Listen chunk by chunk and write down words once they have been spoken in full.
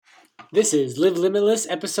This is Live Limitless,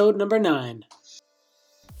 episode number 9.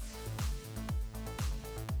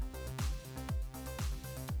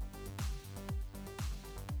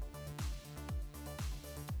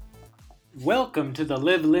 Welcome to the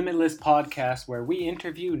Live Limitless podcast, where we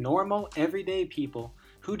interview normal, everyday people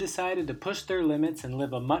who decided to push their limits and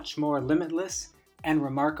live a much more limitless and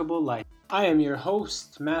remarkable life. I am your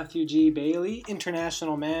host, Matthew G. Bailey,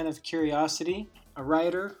 international man of curiosity, a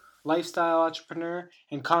writer, lifestyle entrepreneur,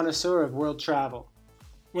 and connoisseur of world travel.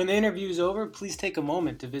 When the interview is over, please take a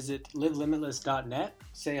moment to visit livelimitless.net.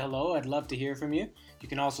 Say hello, I'd love to hear from you. You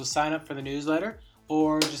can also sign up for the newsletter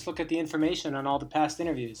or just look at the information on all the past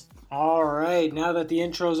interviews. All right, now that the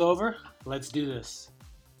intro's over, let's do this.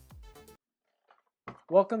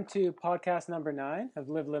 Welcome to podcast number 9 of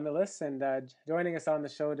Live Limitless, and joining us on the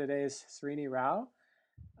show today is Srini Rao,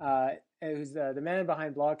 who's the man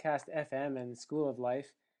behind Blogcast FM and School of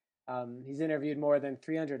Life. He's interviewed more than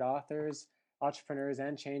 300 authors, entrepreneurs,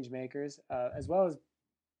 and change makers, as well as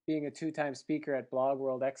being a 2-time speaker at Blog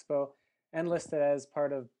World Expo and listed as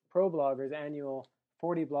part of ProBlogger's annual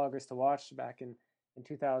 40 Bloggers to Watch back in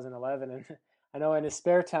 2011. And I know in his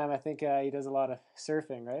spare time, I think he does a lot of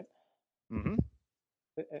surfing, right? Mm-hmm.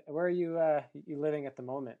 Where are you living at the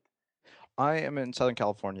moment? I am in Southern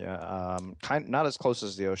California, not as close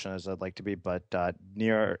as the ocean as I'd like to be, but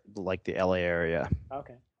near like the LA area.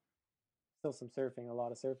 Okay. Still some surfing, a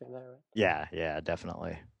lot of surfing there, right? Yeah,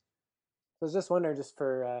 definitely. So I was just wondering, just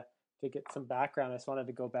for to get some background, I just wanted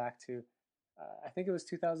to go back to, I think it was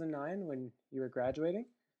 2009 when you were graduating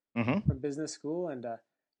from business school, and a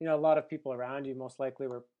lot of people around you most likely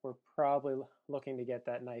were probably looking to get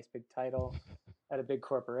that nice big title at a big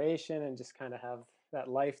corporation and just kind of have that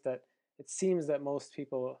life that it seems that most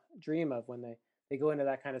people dream of when they go into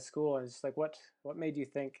that kind of school. And it's just like, what made you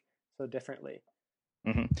think so differently?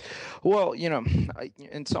 Mm-hmm. Well,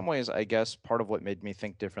 in some ways, I guess part of what made me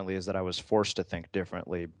think differently is that I was forced to think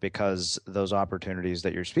differently because those opportunities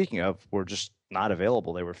that you're speaking of were just not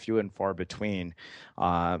available. They were few and far between.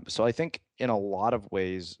 So I think in a lot of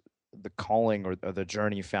ways, the calling or the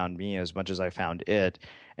journey found me as much as I found it.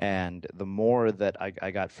 And the more that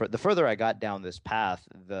I got, the further I got down this path,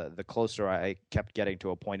 the closer I kept getting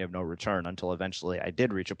to a point of no return until eventually I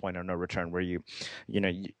did reach a point of no return where you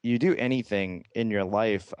do anything in your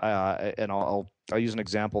life. And I'll use an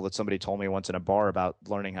example that somebody told me once in a bar about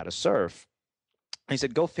learning how to surf. He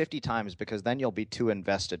said, go 50 times because then you'll be too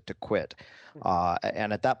invested to quit.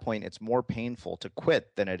 And at that point, it's more painful to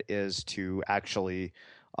quit than it is to actually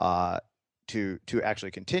to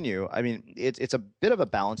actually continue. I mean, it's a bit of a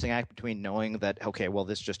balancing act between knowing that, okay, well,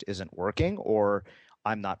 this just isn't working, or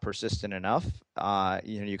I'm not persistent enough.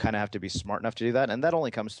 You kind of have to be smart enough to do that, and that only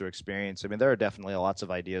comes through experience. I mean, there are definitely lots of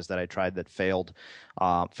ideas that I tried that failed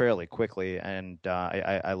fairly quickly, and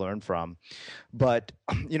I learned from. But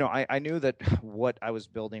I knew that what I was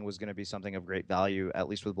building was going to be something of great value, at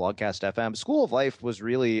least with Blogcast FM. School of Life was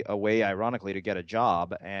really a way, ironically, to get a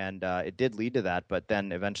job, and it did lead to that. But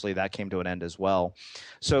then eventually that came to an end as well.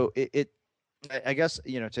 So I guess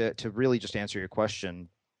to really just answer your question,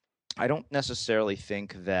 I don't necessarily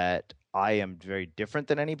think that I am very different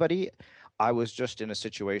than anybody. I was just in a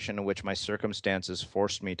situation in which my circumstances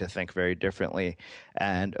forced me to think very differently.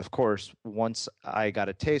 And of course, once I got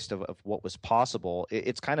a taste of what was possible,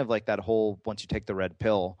 it's kind of like that whole once you take the red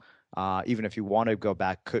pill, even if you want to go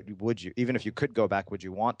back, would you? Even if you could go back, would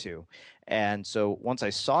you want to? And so once I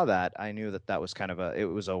saw that, I knew that was kind of it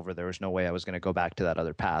was over. There was no way I was going to go back to that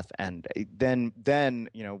other path. And then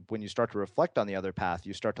when you start to reflect on the other path,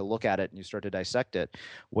 you start to look at it and you start to dissect it.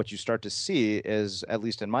 What you start to see is, at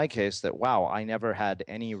least in my case, that wow, I never had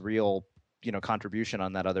any real contribution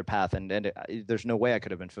on that other path, and there's no way I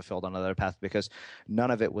could have been fulfilled on another path because none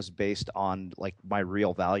of it was based on like my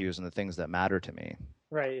real values and the things that matter to me.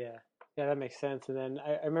 Right. Yeah, that makes sense. And then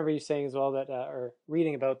I remember you saying as well that, or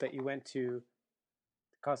reading about that, you went to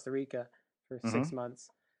Costa Rica for 6 months,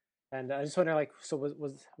 and I just wonder, like, so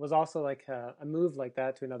was also like a move like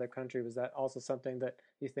that to another country? Was that also something that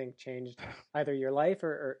you think changed either your life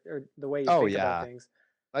or the way you think about things?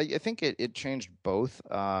 I think it changed both.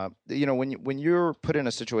 When you're put in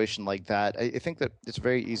a situation like that, I think that it's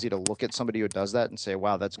very easy to look at somebody who does that and say,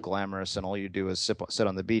 wow, that's glamorous, and all you do is sit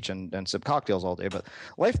on the beach and sip cocktails all day. But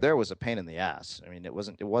life there was a pain in the ass. I mean, it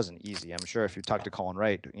wasn't easy. I'm sure if you talk to Colin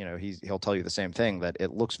Wright, he'll tell you the same thing, that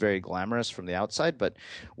it looks very glamorous from the outside, but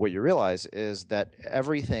what you realize is that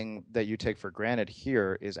everything that you take for granted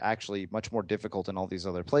here is actually much more difficult in all these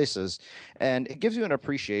other places, and it gives you an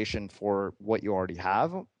appreciation for what you already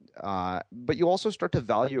have. but you also start to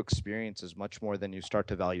value experiences much more than you start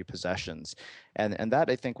to value possessions. And that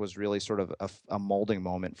I think was really sort of a molding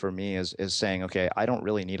moment for me is saying, okay, I don't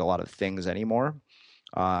really need a lot of things anymore.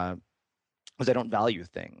 Uh, because I don't value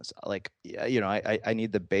things. Like, I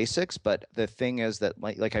need the basics, but the thing is that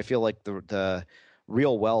like I feel like the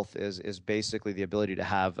real wealth is basically the ability to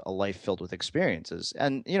have a life filled with experiences.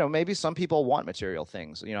 And maybe some people want material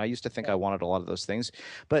things. I used to think I wanted a lot of those things,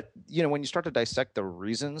 but when you start to dissect the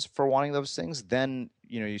reasons for wanting those things, then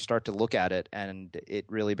you start to look at it and it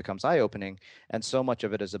really becomes eye-opening. And so much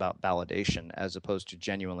of it is about validation as opposed to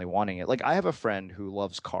genuinely wanting it. Like, I have a friend who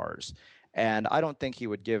loves cars, and I don't think he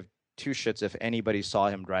would give two shits if anybody saw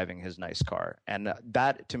him driving his nice car. And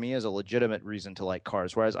that to me is a legitimate reason to like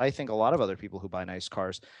cars. Whereas I think a lot of other people who buy nice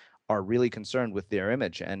cars are really concerned with their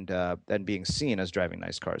image and being seen as driving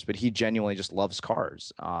nice cars. But he genuinely just loves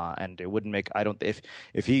cars, and it wouldn't make I don't if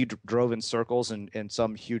he drove in circles in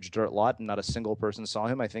some huge dirt lot and not a single person saw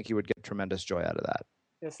him, I think he would get tremendous joy out of that.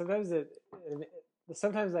 Yeah, sometimes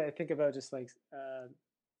I think about just like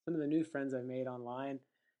some of the new friends I've made online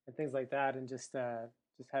and things like that, and just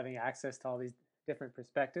having access to all these different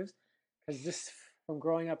perspectives. Because just from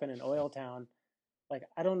growing up in an oil town, like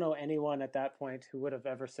I don't know anyone at that point who would have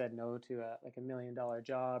ever said no to like $1 million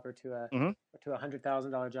job or to Hmm. a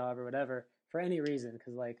 $100,000 job or whatever for any reason,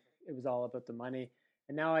 because like it was all about the money.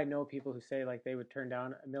 And now I know people who say like they would turn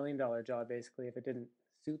down $1 million job basically if it didn't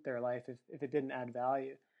suit their life, if it didn't add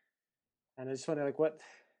value. And I just wonder like what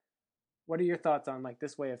are your thoughts on like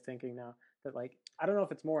this way of thinking now? That like I don't know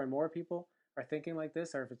if it's more and more people are thinking like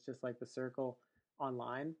this or if it's just like the circle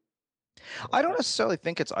online. I But don't necessarily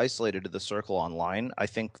think it's isolated to the circle online. I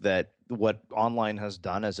think that what online has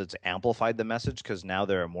done is it's amplified the message because now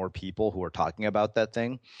there are more people who are talking about that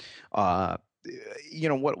thing. Uh,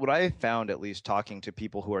 what I found, at least talking to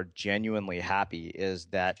people who are genuinely happy, is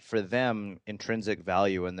that for them intrinsic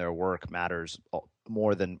value in their work matters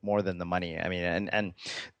more than the money. I mean, and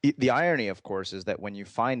the irony, of course, is that when you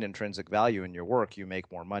find intrinsic value in your work, you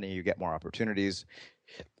make more money, you get more opportunities,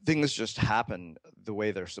 things just happen the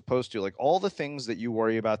way they're supposed to. Like, all the things that you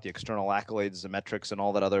worry about, the external accolades, the metrics, and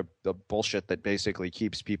all that other the bullshit that basically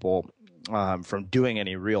keeps people from doing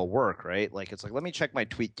any real work, right? Like, it's like, let me check my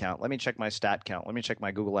tweet count, let me check my stat count, let me check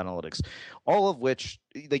my Google Analytics, all of which,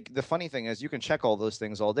 like, the funny thing is you can check all those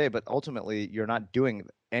things all day, but ultimately you're not doing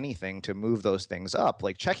anything to move those things up.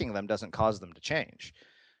 Like, checking them doesn't cause them to change.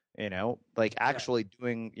 Like, yeah, actually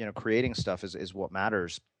doing, creating stuff is what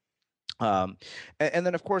matters. And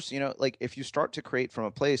then, of course, like, if you start to create from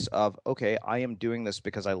a place of, okay, I am doing this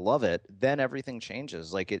because I love it, then everything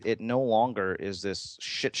changes. Like, it no longer is this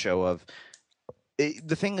shit show of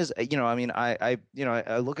the thing is, I mean, I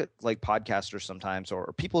look at like podcasters sometimes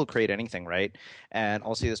or people who create anything, right? And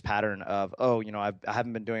I'll see this pattern of, oh, I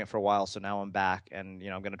haven't been doing it for a while, so now I'm back, and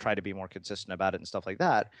I'm going to try to be more consistent about it and stuff like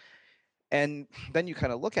that. And then you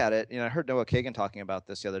kind of look at it. I heard Noah Kagan talking about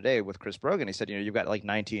this the other day with Chris Brogan. He said, you've got like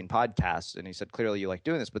 19 podcasts, and he said clearly you like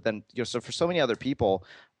doing this, but then so for so many other people,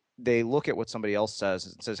 they look at what somebody else says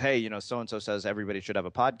and says, hey, so and so says everybody should have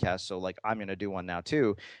a podcast, so like I'm going to do one now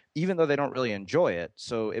too, even though they don't really enjoy it.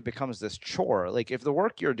 So it becomes this chore. Like, if the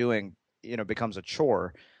work you're doing, becomes a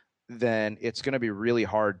chore, then it's going to be really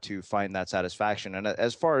hard to find that satisfaction. And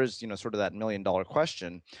as far as sort of that $1 million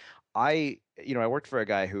question, I worked for a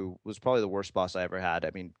guy who was probably the worst boss I ever had.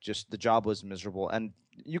 I mean, just the job was miserable, and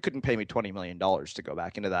you couldn't pay me $20 million to go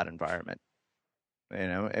back into that environment.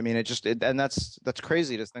 I mean, and that's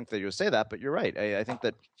crazy to think that you would say that, but you're right. I think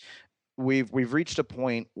that we've reached a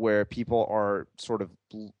point where people are sort of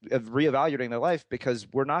reevaluating their life because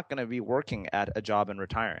we're not going to be working at a job and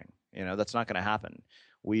retiring. That's not going to happen.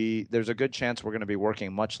 There's a good chance we're going to be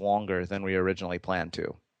working much longer than we originally planned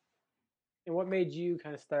to. and what made you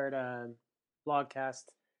kind of start Blogcast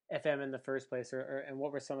FM in the first place, and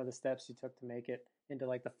what were some of the steps you took to make it into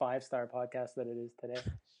like the 5-star podcast that it is today?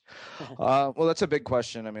 Well, that's a big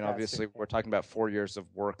question. I mean, That's true. obviously, Yeah. we're talking about 4 years of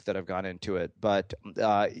work that have gone into it. But,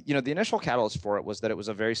 the initial catalyst for it was that it was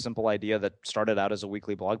a very simple idea that started out as a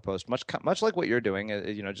weekly blog post, much like what you're doing,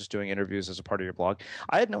 just doing interviews as a part of your blog.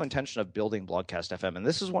 I had no intention of building Blogcast FM. And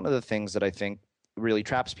this is one of the things that I think really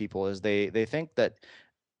traps people is they think that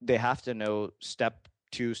they have to know step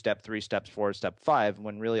 2, step 3, steps 4, step 5,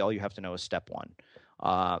 when really all you have to know is step 1.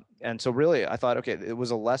 And so really, I thought, okay, it was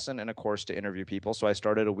a lesson and a course to interview people. So I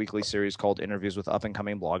started a weekly series called Interviews with Up and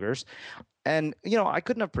Coming Bloggers. And, I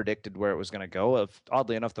couldn't have predicted where it was going to go.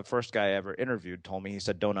 Oddly enough, the first guy I ever interviewed told me, he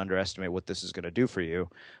said, don't underestimate what this is going to do for you.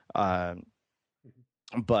 But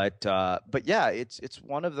yeah, it's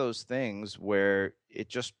one of those things where it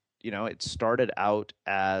just, it started out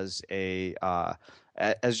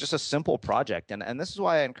as just a simple project. And this is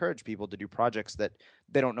why I encourage people to do projects that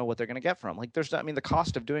they don't know what they're going to get from. Like I mean, the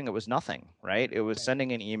cost of doing it was nothing, right? It was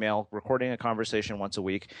sending an email, recording a conversation once a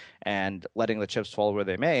week, and letting the chips fall where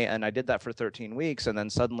they may. And I did that for 13 weeks. And then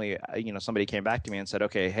suddenly, somebody came back to me and said,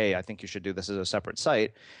 okay, hey, I think you should do this as a separate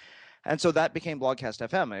site. And so that became Blogcast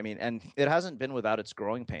FM. I mean, and it hasn't been without its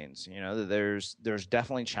growing pains. There's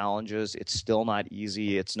definitely challenges. It's still not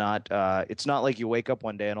easy. It's not like you wake up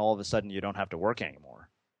one day and all of a sudden you don't have to work anymore.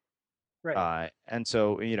 Right. And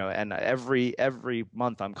so, and every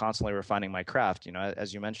month I'm constantly refining my craft.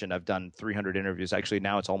 As you mentioned, I've done 300 interviews. Actually,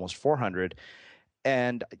 now it's almost 400.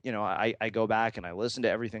 And, I go back and I listen to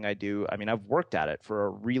everything I do. I mean, I've worked at it for a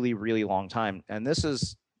really, really long time. And this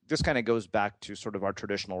kind of goes back to sort of our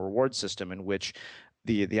traditional reward system, in which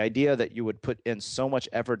the idea that you would put in so much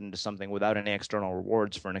effort into something without any external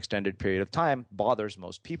rewards for an extended period of time bothers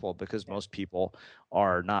most people, because most people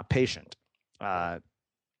are not patient.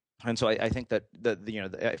 And so I think that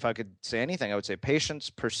if I could say anything, I would say patience,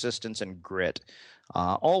 persistence, and grit,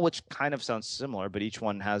 all which kind of sounds similar, but each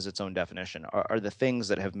one has its own definition, are the things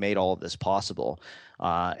that have made all of this possible.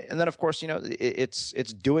 And then, of course,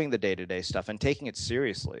 it's doing the day-to-day stuff and taking it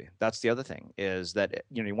seriously. That's the other thing, is that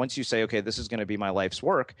once you say, okay, this is going to be my life's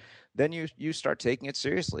work, then you start taking it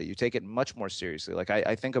seriously. You take it much more seriously. Like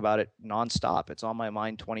I think about it nonstop. It's on my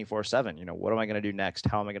mind 24/7. What am I going to do next?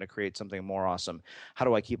 How am I going to create something more awesome? How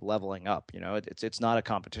do I keep leveling up? It's not a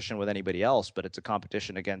competition with anybody else, but it's a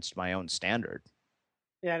competition against my own standard.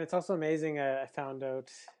 Yeah, and it's also amazing. I found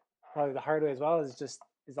out probably the hard way as well,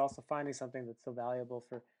 is also finding something that's so valuable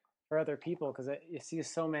for other people, because you see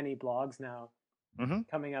so many blogs now Mm-hmm.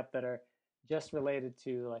 coming up that are just related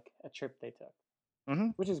to like a trip they took, Mm-hmm.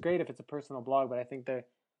 which is great if it's a personal blog, but I think they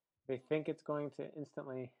think it's going to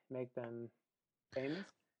instantly make them famous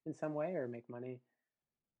in some way or make money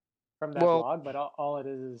from that Well, blog, but all it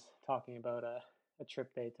is talking about a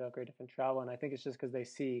trip they took or different travel, and I think it's just because they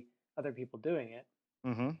see other people doing it,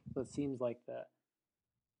 mm-hmm. so it seems like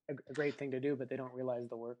a great thing to do, but they don't realize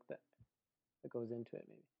the work that goes into it,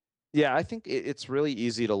 maybe. Yeah, I think it's really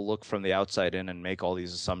easy to look from the outside in and make all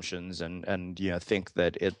these assumptions, and think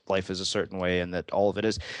that life is a certain way and that all of it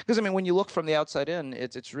is, because I mean, when you look from the outside in,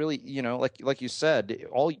 it's really, like you said,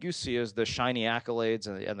 all you see is the shiny accolades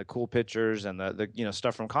and the cool pictures and the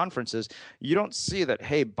stuff from conferences. You don't see that,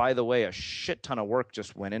 hey, by the way, a shit ton of work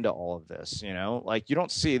just went into all of this. Like you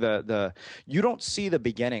don't see the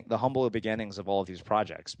beginning, the humble beginnings of all of these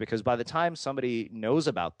projects, because by the time somebody knows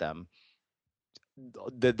about them,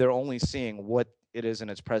 that they're only seeing what it is in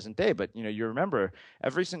its present day. But you remember,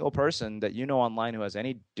 every single person that online who has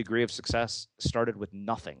any degree of success started with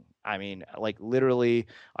nothing. I mean, like literally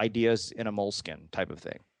ideas in a moleskin type of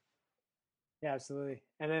thing. Yeah, absolutely.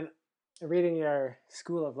 And then reading your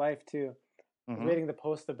School of Life too, I was Mm-hmm. reading the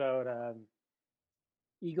post about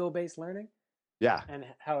ego-based learning Yeah. and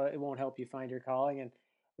how it won't help you find your calling, and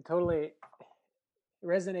it totally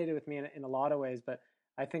resonated with me in a lot of ways. But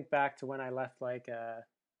I think back to when I left like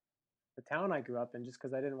the town I grew up in, just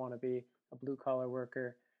because I didn't want to be a blue collar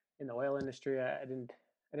worker in the oil industry. I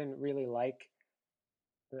didn't really like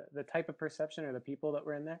the type of perception or the people that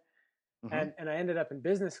were in there. Mm-hmm. And I ended up in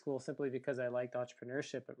business school simply because I liked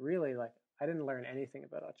entrepreneurship, but really like I didn't learn anything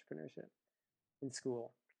about entrepreneurship in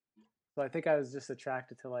school. So I think I was just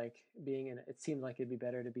attracted to like being in it seemed like it'd be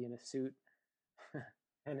better to be in a suit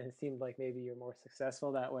and it seemed like maybe you're more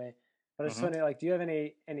successful that way. But I just Mm-hmm. wondering, like, do you have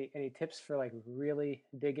any tips for like really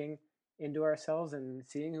digging into ourselves and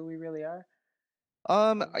seeing who we really are?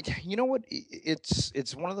 You know what?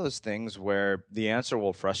 It's one of those things where the answer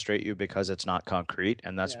will frustrate you because it's not concrete,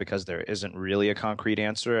 and that's Yeah. because there isn't really a concrete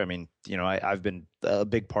answer. I mean, I've been a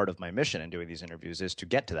big part of my mission in doing these interviews is to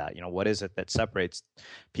get to that. What is it that separates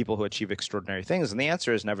people who achieve extraordinary things? And the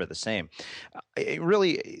answer is never the same.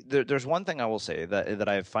 There's one thing I will say that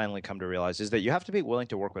I've finally come to realize is that you have to be willing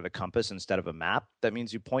to work with a compass instead of a map. That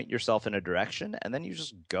means you point yourself in a direction and then you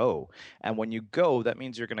just go. And when you go, that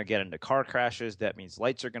means you're going to get into car crashes. That means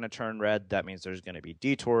lights are going to turn red. That means there's going to be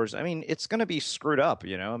detours. I mean, it's going to be screwed up,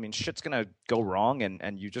 I mean, shit's going to go wrong,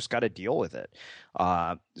 and you just got to deal with it.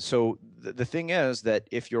 So the thing is that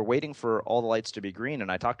if you're waiting for all the lights to be green,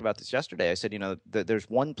 and I talked about this yesterday, I said, that there's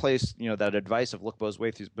one place, that advice of look both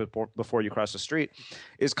ways before you cross the street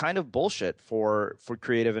is kind of bullshit for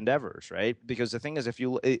creative endeavors, right? Because the thing is, if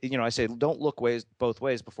I say, don't look both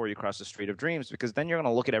ways before you cross the street of dreams, because then you're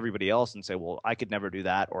going to look at everybody else and say, well, I could never do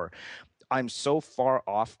that, or I'm so far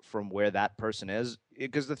off from where that person is.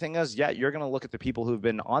 Because the thing is, yeah, you're going to look at the people who've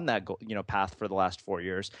been on that path for the last 4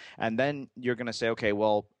 years, and then you're going to say, okay,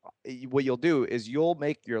 well, what you'll do is you'll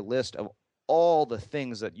make your list of all the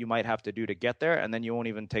things that you might have to do to get there, and then you won't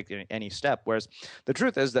even take any step. Whereas the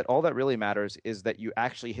truth is that all that really matters is that you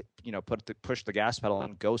actually push the gas pedal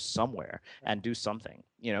and go somewhere and do something.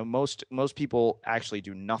 Most people actually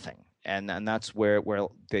do nothing, and that's where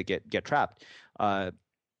they get trapped.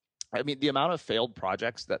 I mean, the amount of failed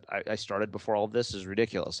projects that I started before all of this is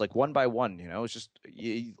ridiculous. Like one by one, it's just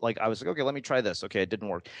like I was like, okay, let me try this. Okay, it didn't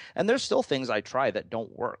work, and there's still things I try that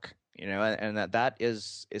don't work. And that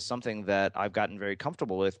is something that I've gotten very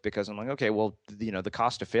comfortable with, because I'm like, okay, well, the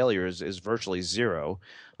cost of failure is virtually zero,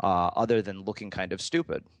 other than looking kind of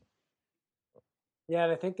stupid. Yeah,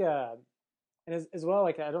 and I think, and as well,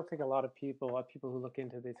 like I don't think a lot of people who look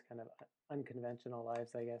into these kind of unconventional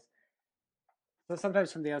lives, I guess. So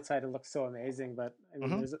sometimes from the outside it looks so amazing, but I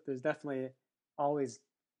mean, there's definitely always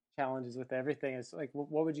challenges with everything. It's like,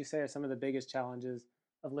 what would you say are some of the biggest challenges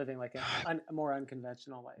of living like a more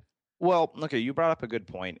unconventional life? Well, okay, you brought up a good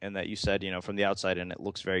point in that you said, from the outside and it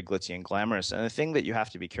looks very glitzy and glamorous. And the thing that you have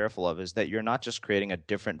to be careful of is that you're not just creating a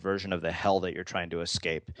different version of the hell that you're trying to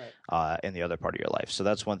escape in the other part of your life. So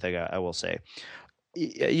that's one thing I will say.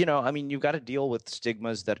 I mean, you've got to deal with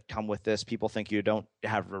stigmas that come with this. People think you don't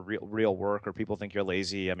have a real work, or people think you're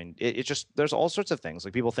lazy. I mean, it just, there's all sorts of things.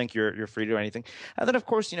 Like people think you're free to do anything. And then of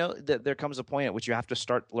course, there comes a point at which you have to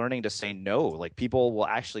start learning to say no. Like people will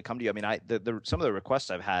actually come to you. I mean, some of the requests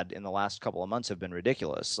I've had in the last couple of months have been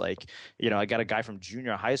ridiculous. Like, I got a guy from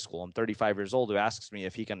junior high school. I'm 35 years old, who asks me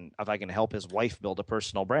if I can help his wife build a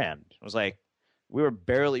personal brand. I was like, we were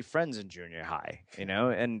barely friends in junior high,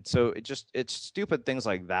 and so it's stupid things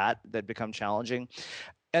like that become challenging.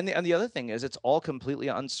 And the other thing is, it's all completely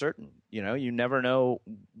uncertain. You never know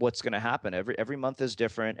what's going to happen. Every month is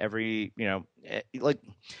different. Like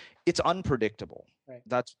it's unpredictable. Right.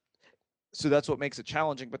 That's what makes it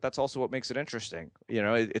challenging, but that's also what makes it interesting.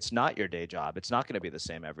 It's not your day job. It's not going to be the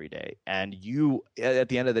same every day. And you, at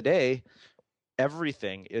the end of the day,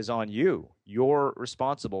 everything is on you. You're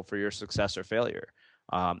responsible for your success or failure,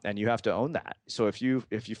 and you have to own that. So if you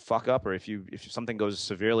fuck up, or if something goes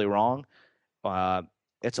severely wrong,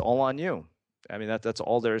 it's all on you. I mean, that's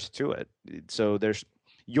all there is to it. So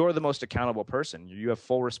you're the most accountable person. You have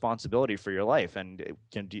full responsibility for your life, and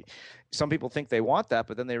some people think they want that,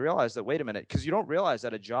 but then they realize that, wait a minute, because you don't realize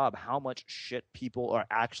at a job how much shit people are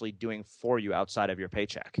actually doing for you outside of your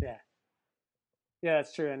paycheck. Yeah,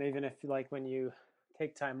 that's true. And even if, like, when you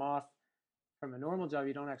take time off from a normal job,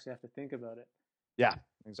 you don't actually have to think about it. Yeah,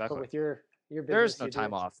 exactly. But with your business, there's no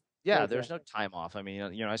time off. Yeah, there's no time off. I mean,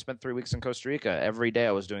 I spent 3 weeks in Costa Rica. Every day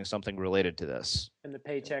I was doing something related to this. And the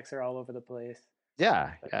paychecks are all over the place.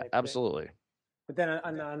 Yeah, absolutely. But then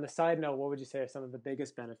on the side note, what would you say are some of the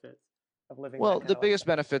biggest benefits of living? Well, the biggest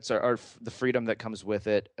benefits are the freedom that comes with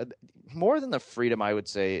it. More than the freedom, I would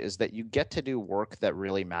say, is that you get to do work that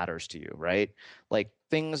really matters to you, right? Like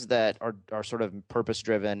things that are sort of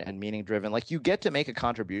purpose-driven and meaning-driven. Like you get to make a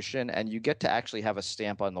contribution, and you get to actually have a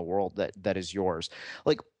stamp on the world that is yours.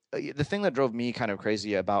 Like the thing that drove me kind of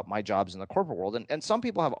crazy about my jobs in the corporate world, and some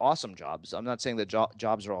people have awesome jobs. I'm not saying that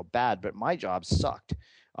jobs are all bad, but my job sucked.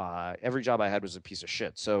 Every job I had was a piece of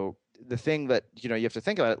shit. So the thing that, you have to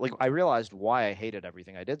think about it, like I realized why I hated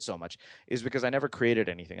everything I did so much is because I never created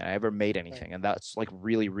anything. I never made anything. Right. And that's like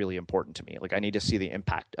really, really important to me. Like I need to see the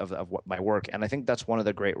impact of what my work. And I think that's one of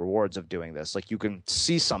the great rewards of doing this. Like you can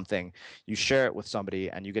see something, you share it with somebody,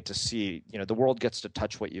 and you get to see, the world gets to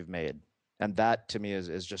touch what you've made. And that to me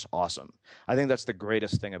is just awesome. I think that's the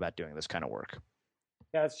greatest thing about doing this kind of work.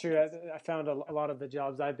 Yeah, that's true. I found a lot of the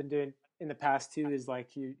jobs I've been doing in the past too is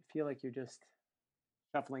like you feel like you're just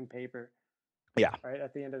shuffling paper. Yeah. Right.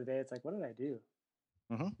 At the end of the day, it's like, what did I do?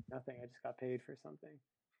 Mm-hmm. Nothing. I just got paid for something.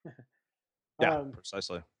 Yeah,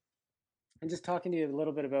 precisely. And just talking to you a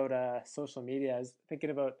little bit about social media, I was thinking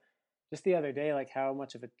about just the other day, like how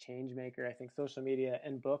much of a change maker I think social media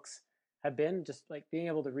and books have been. Just like being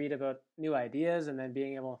able to read about new ideas and then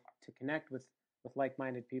being able to connect with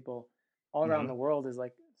like-minded people all around the world is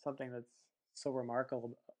like something that's so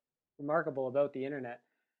remarkable about the internet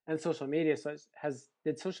and social media. So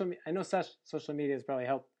I know social media has probably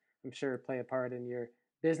helped, I'm sure, play a part in your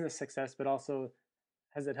business success, but also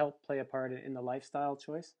has it helped play a part in the lifestyle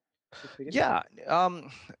choice? Yeah,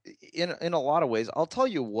 in a lot of ways. I'll tell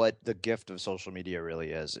you what the gift of social media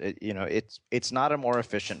really is. It's not a more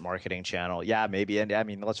efficient marketing channel. Yeah, maybe, and I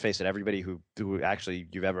mean, let's face it. Everybody who actually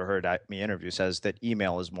you've ever heard me interview says that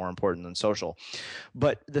email is more important than social.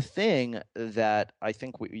 But the thing that I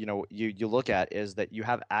think you look at is that you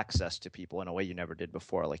have access to people in a way you never did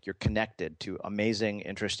before. Like you're connected to amazing,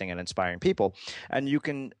 interesting, and inspiring people, and you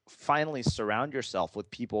can finally surround yourself with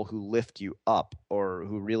people who lift you up or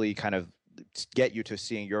who really kind of get you to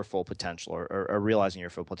seeing your full potential, or realizing your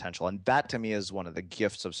full potential. And that to me is one of the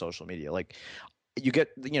gifts of social media. Like, you get,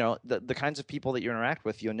 the kinds of people that you interact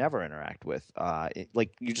with, you'll never interact with.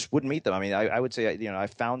 Like, you just wouldn't meet them. I mean, I would say, I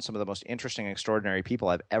found some of the most interesting, extraordinary people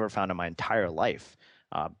I've ever found in my entire life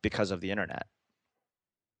because of the internet.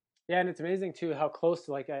 Yeah, and it's amazing too how close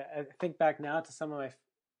to, like, I think back now to some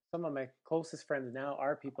of my closest friends now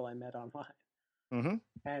are people I met online. Hmm.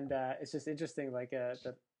 And it's just interesting, like,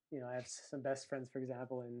 that, I have some best friends, for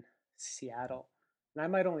example, in Seattle, and I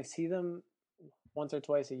might only see them once or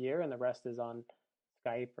twice a year, and the rest is on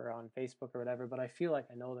Skype or on Facebook or whatever. But I feel like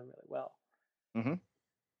I know them really well. Hmm.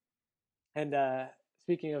 And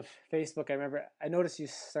speaking of Facebook, I noticed you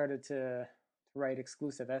started to write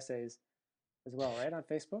exclusive essays as well, right, on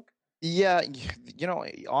Facebook? Yeah,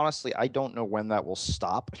 honestly, I don't know when that will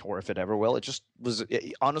stop or if it ever will. It just was,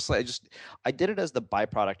 honestly, I did it as the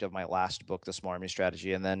byproduct of my last book, The Smart Army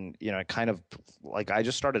Strategy. And then, it kind of, like, I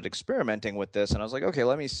just started experimenting with this, and I was like, okay,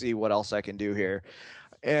 let me see what else I can do here.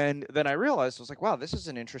 And then I realized, I was like, wow, this is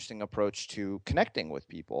an interesting approach to connecting with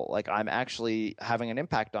people. Like, I'm actually having an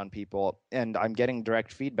impact on people, and I'm getting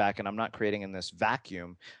direct feedback, and I'm not creating in this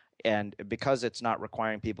vacuum. And because it's not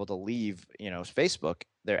requiring people to leave, Facebook,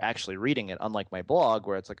 they're actually reading it, unlike my blog,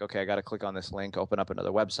 where it's like, okay, I got to click on this link, open up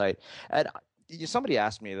another website. And somebody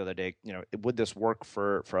asked me the other day, would this work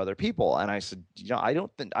for other people? And I said, I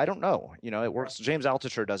don't know. It Yeah. works. James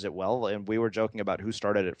Altucher does it well, and we were joking about who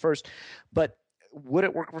started it first, but would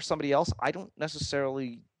it work for somebody else? I don't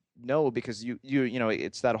necessarily know, because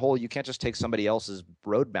it's that whole, you can't just take somebody else's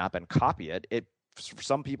roadmap and copy it. For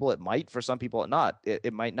some people it might, for some people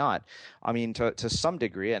it might not. I mean, to some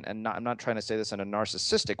degree, and I'm not trying to say this in a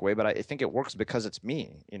narcissistic way, but I think it works because it's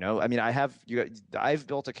me. I mean, I've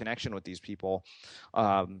built a connection with these people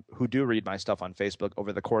who do read my stuff on Facebook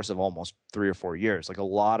over the course of almost 3 or 4 years. Like, a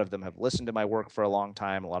lot of them have listened to my work for a long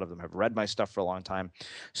time. A lot of them have read my stuff for a long time.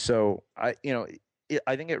 So I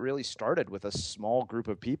think it really started with a small group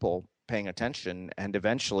of people paying attention, and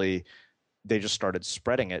eventually they just started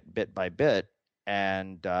spreading it bit by bit,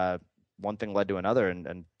 and one thing led to another,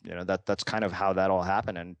 and that's kind of how that all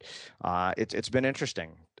happened. And it's been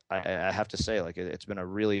interesting. I have to say, like, it's been a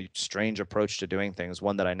really strange approach to doing things,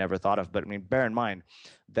 one that I never thought of. But I mean, bear in mind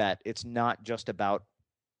that it's not just about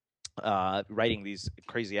writing these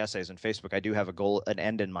crazy essays on Facebook. I do have a goal, an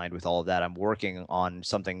end in mind with all of that. I'm working on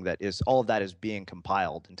something that is, all of that is being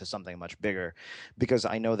compiled into something much bigger, because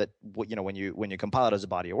I know that when you compile it as a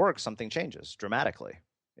body of work, something changes dramatically.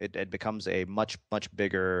 It becomes a much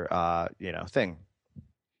bigger thing.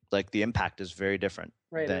 Like, the impact is very different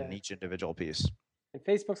Right. than each individual piece. And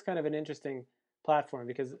Facebook's kind of an interesting platform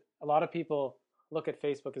because a lot of people look at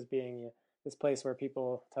Facebook as being this place where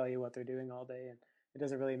people tell you what they're doing all day, and it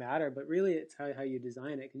doesn't really matter. But really, it's how you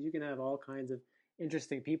design it, because you can have all kinds of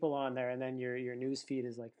interesting people on there, and then your news feed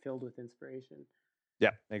is like filled with inspiration.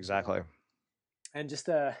 Yeah, exactly. And just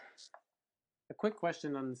a quick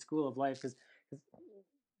question on the School of Life, because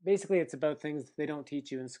basically it's about things they don't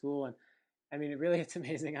teach you in school. And I mean, it's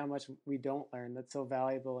amazing how much we don't learn that's so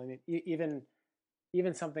valuable. I mean,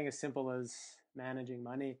 even something as simple as managing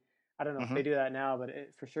money. I don't know if Hmm. they do that now, but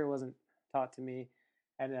it for sure wasn't taught to me.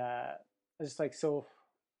 And I was just like, so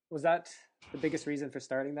was that the biggest reason for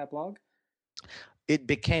starting that blog? It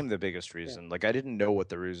became the biggest Yeah. reason. Like, I didn't know what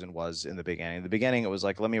the reason was in the beginning. In the beginning, it was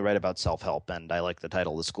like, let me write about self-help, and I like the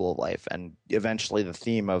title, The School of Life. And eventually the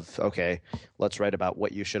theme of, okay, let's write about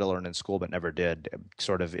what you should have learned in school but never did,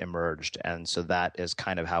 sort of emerged. And so that is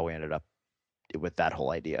kind of how we ended up with that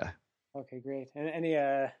whole idea. Okay, great. And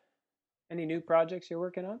any new projects you're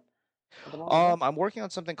working on at the moment? Yeah. I'm working on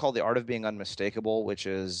something called The Art of Being Unmistakable, which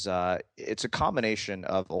is it's a combination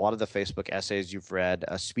of a lot of the Facebook essays you've read,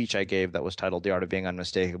 a speech I gave that was titled The Art of Being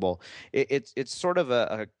Unmistakable. It's sort of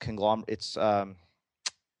a conglomerate. It's I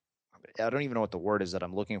don't even know what the word is that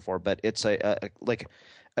I'm looking for, but it's like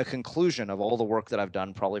a conclusion of all the work that I've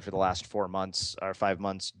done probably for the last 4 months or 5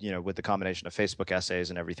 months, with the combination of Facebook essays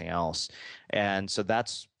and everything else. And so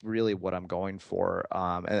that's really what I'm going for.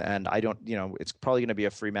 And I don't, it's probably going to be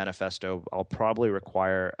a free manifesto. I'll probably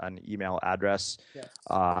require an email address, Yes.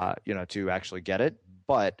 to actually get it.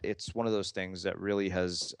 But it's one of those things that really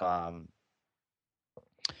has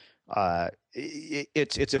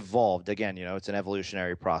it's evolved again. It's an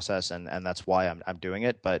evolutionary process, and that's why I'm doing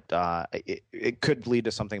it. But it could lead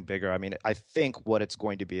to something bigger. I mean, I think what it's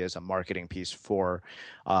going to be is a marketing piece for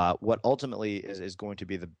what ultimately is going to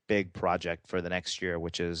be the big project for the next year,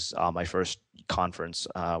 which is my first conference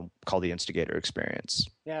called the Instigator Experience.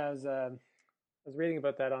 Yeah, I was reading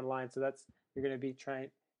about that online. So that's you're going to be trying.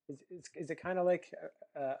 Is it kind of like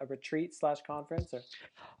a retreat / conference? Or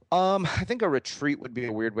I think a retreat would be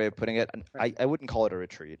a weird way of putting it. right. I wouldn't call it a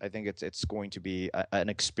retreat. I think it's going to be an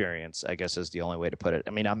experience, I guess is the only way to put it. I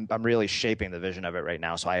mean, I'm really shaping the vision of it right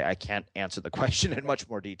now, so I can't answer the question in much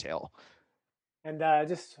more detail. And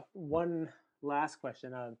just one last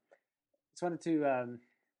question. Just wanted to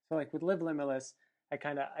so like with Live Limitless,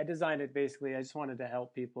 I designed it basically. I just wanted to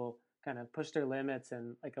help people kind of push their limits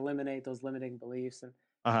and like eliminate those limiting beliefs and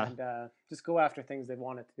Uh-huh. just go after things they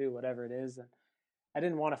wanted to do, whatever it is. And I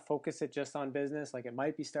didn't want to focus it just on business. Like it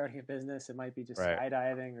might be starting a business, it might be just Right.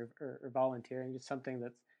 skydiving or volunteering, just something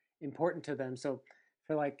that's important to them. So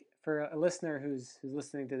for a listener who's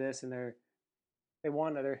listening to this and they're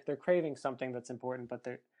craving something that's important, but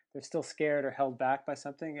they're still scared or held back by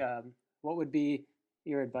something, what would be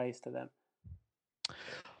your advice to them?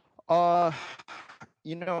 Uh,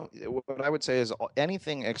 what I would say is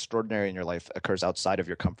anything extraordinary in your life occurs outside of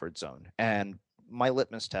your comfort zone. And my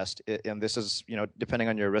litmus test, and this is, depending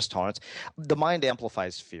on your risk tolerance, the mind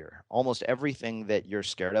amplifies fear. Almost everything that you're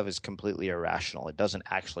scared of is completely irrational. It doesn't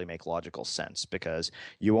actually make logical sense because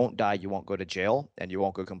you won't die, you won't go to jail, and you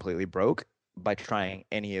won't go completely broke by trying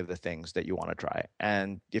any of the things that you want to try.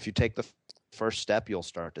 And if you take the first step, you'll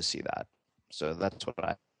start to see that. So that's what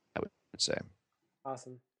I would say.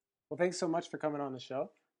 Awesome. Well, thanks so much for coming on the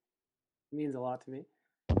show. It means a lot to me.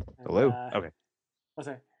 And, Hello. Okay. Oh,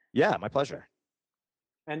 sorry. Yeah, my pleasure.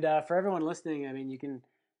 And for everyone listening, I mean, you can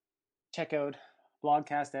check out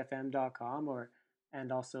blogcastfm.com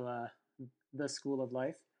and also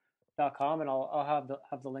theschooloflife.com, and I'll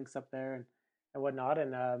have the links up there and whatnot.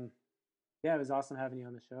 And yeah, it was awesome having you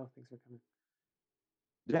on the show. Thanks for coming.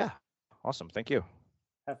 Yeah, awesome. Thank you.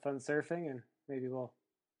 Have fun surfing, and maybe we'll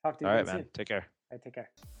talk to you All again right, man. soon. Take care. All right, take care.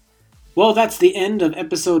 Well, that's the end of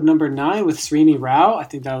episode number 9 with Srini Rao. I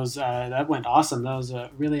think that went awesome. That was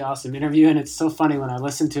a really awesome interview, and it's so funny when I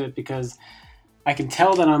listen to it because I can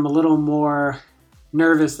tell that I'm a little more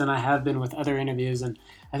nervous than I have been with other interviews, and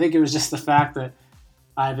I think it was just the fact that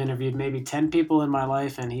I've interviewed maybe 10 people in my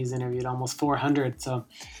life, and he's interviewed almost 400, so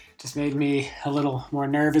it just made me a little more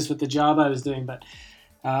nervous with the job I was doing, but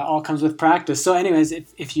all comes with practice. So anyways,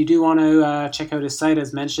 if you do want to check out his site,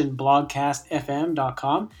 as mentioned,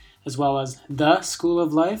 blogcastfm.com, as well as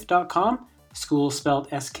theschooloflife.com, school spelled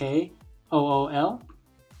SKOOL.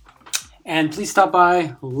 And please stop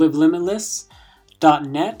by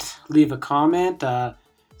livelimitless.net, leave a comment,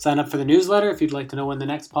 sign up for the newsletter if you'd like to know when the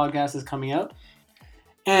next podcast is coming out.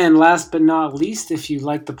 And last but not least, if you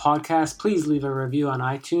like the podcast, please leave a review on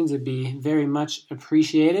iTunes. It'd be very much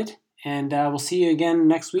appreciated. And we'll see you again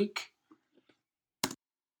next week